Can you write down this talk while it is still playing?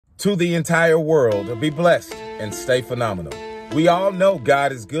to the entire world. Be blessed and stay phenomenal. We all know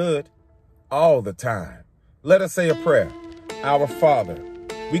God is good all the time. Let us say a prayer. Our Father,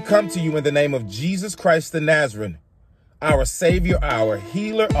 we come to you in the name of Jesus Christ the Nazarene, our Savior, our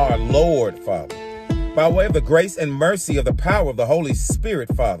healer, our Lord, Father. By way of the grace and mercy of the power of the Holy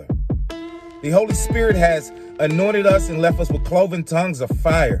Spirit, Father. The Holy Spirit has anointed us and left us with cloven tongues of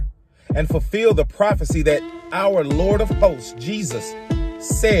fire and fulfilled the prophecy that our Lord of hosts, Jesus,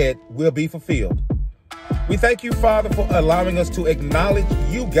 said will be fulfilled. We thank you, Father, for allowing us to acknowledge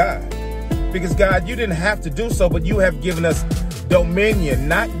you, God. Because, God, you didn't have to do so, but you have given us dominion,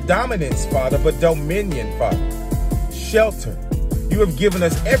 not dominance, Father, but dominion, Father. Shelter. You have given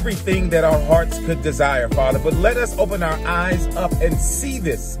us everything that our hearts could desire, Father. But let us open our eyes up and see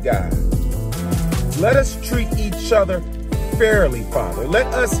this, God. Let us treat each other fairly, Father. Let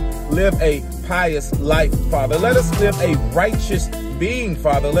us live a pious life, Father. Let us live a righteous being,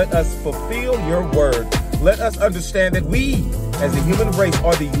 Father. Let us fulfill your word. Let us understand that we, as the human race,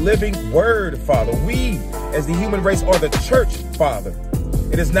 are the living word, Father. We, as the human race, are the church, Father.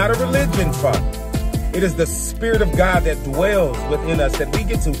 It is not a religion, Father. It is the Spirit of God that dwells within us that we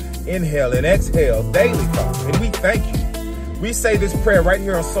get to inhale and exhale daily, Father. And we thank you. We say this prayer right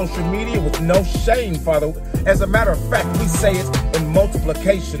here on social media with no shame, Father. As a matter of fact, we say it in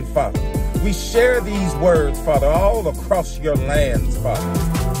multiplication, Father. We share these words, Father, all across your lands,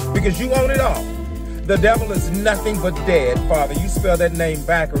 Father, because you own it all. The devil is nothing but dead, Father. You spell that name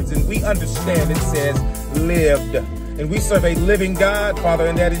backwards, and we understand it says lived. And we serve a living God, Father,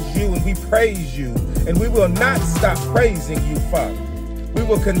 and that is you, and we praise you. And we will not stop praising you, Father. We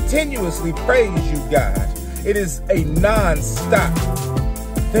will continuously praise you, God. It is a non-stop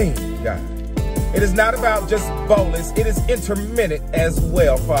thing, God. It is not about just bolus. It is intermittent as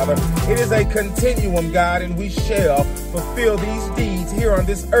well, Father. It is a continuum, God, and we shall fulfill these deeds here on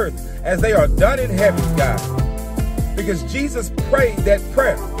this earth as they are done in heaven, God. Because Jesus prayed that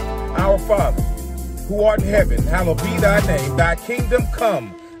prayer, our Father, who art in heaven, hallowed be thy name. Thy kingdom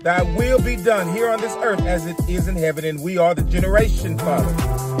come, thy will be done here on this earth as it is in heaven. And we are the generation, Father,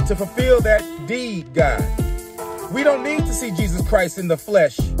 to fulfill that deed, God. We don't need to see Jesus Christ in the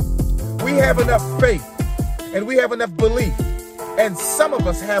flesh. We have enough faith and we have enough belief. And some of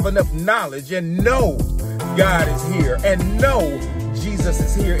us have enough knowledge and know God is here and know Jesus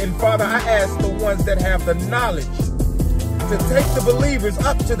is here. And Father, I ask the ones that have the knowledge to take the believers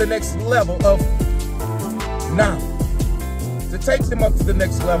up to the next level of knowledge, to take them up to the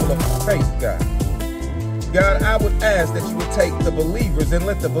next level of faith, God. God, I would ask that you would take the believers and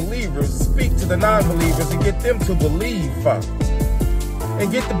let the believers speak to the non-believers and get them to believe, Father.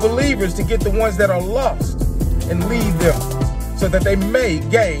 And get the believers to get the ones that are lost and lead them so that they may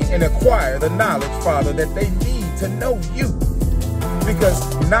gain and acquire the knowledge, Father, that they need to know you.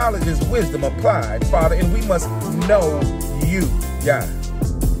 Because knowledge is wisdom applied, Father, and we must know you, God.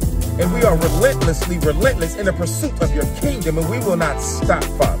 And we are relentlessly relentless in the pursuit of your kingdom, and we will not stop,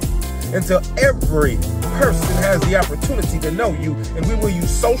 Father, until every person has the opportunity to know you. And we will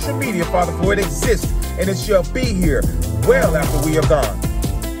use social media, Father, for it exists, and it shall be here well after we are gone.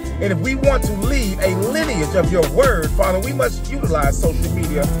 And if we want to leave a lineage of your word, Father, we must utilize social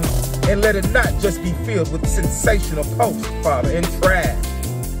media and let it not just be filled with sensational posts, Father, and trash.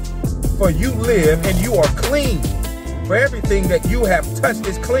 For you live and you are clean. For everything that you have touched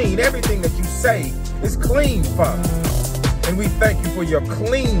is clean. Everything that you say is clean, Father. And we thank you for your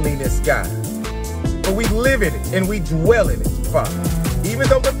cleanliness, God. For we live in it and we dwell in it, Father. Even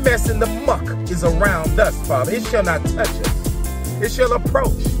though the mess and the muck is around us, Father, it shall not touch us. It shall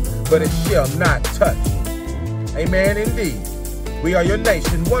approach, but it shall not touch. Amen, indeed. We are your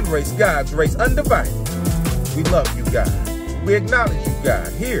nation, one race, God's race, undivided. We love you, God. We acknowledge you,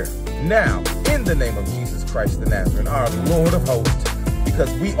 God, here, now, in the name of Jesus Christ the Nazarene, our Lord of hosts,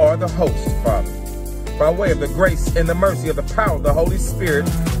 because we are the host, Father. By way of the grace and the mercy of the power of the Holy Spirit,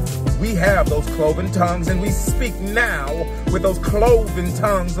 we have those cloven tongues, and we speak now with those cloven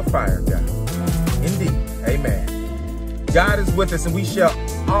tongues of fire, God. Indeed, amen. God is with us, and we shall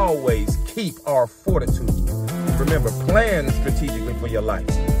always keep our fortitude. Remember, plan strategically for your life.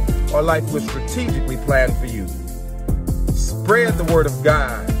 Our life was strategically planned for you. Spread the word of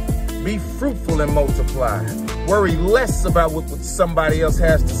God. Be fruitful and multiply. Worry less about what somebody else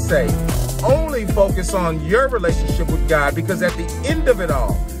has to say. Only focus on your relationship with God, because at the end of it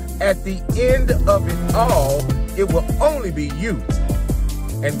all, it will only be you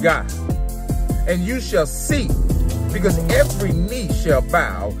and God. And you shall see, because every knee shall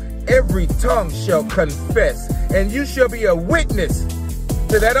bow, every tongue shall confess, and you shall be a witness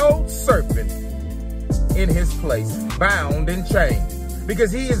to that old serpent in his place, bound and chained.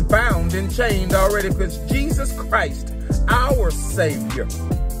 because he is bound and chained already, because Jesus Christ, our Savior,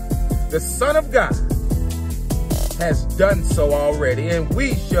 the Son of God, has done so already, and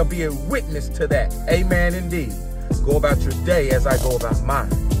we shall be a witness to that. Amen indeed. Go about your day as I go about mine.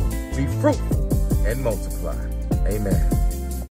 Be fruitful and multiply. Amen.